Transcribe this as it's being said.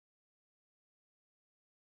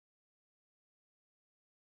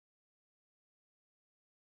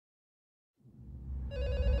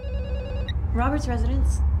Robert's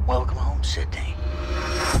residence. Welcome home, Sydney.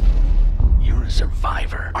 You're a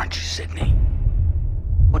survivor, aren't you, Sydney?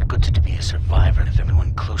 What good's it to be a survivor if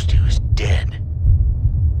everyone close to you is dead?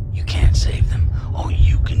 You can't save them. All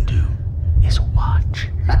you can do is watch.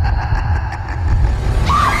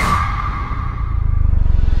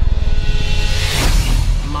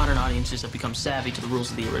 Modern audiences have become savvy to the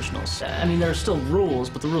rules of the originals. I mean, there are still rules,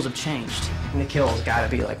 but the rules have changed. And the kill's gotta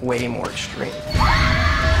be, like, way more extreme.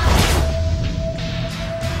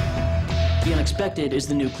 The unexpected is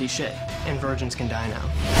the new cliche. And virgins can die now.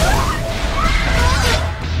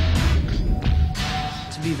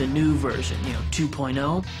 To be the new version,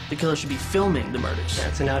 2.0, the killer should be filming the murders.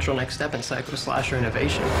 That's a natural next step in psycho-slasher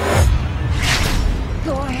innovation.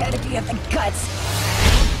 Go ahead if you have the guts.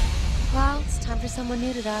 Well, it's time for someone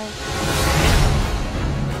new to die.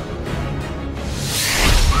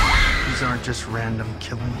 These aren't just random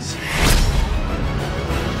killings.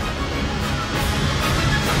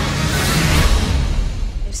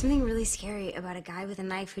 There's something really scary about a guy with a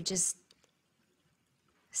knife who just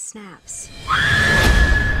snaps.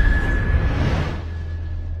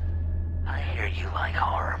 I hear you like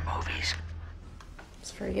horror movies.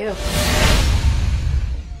 It's for you.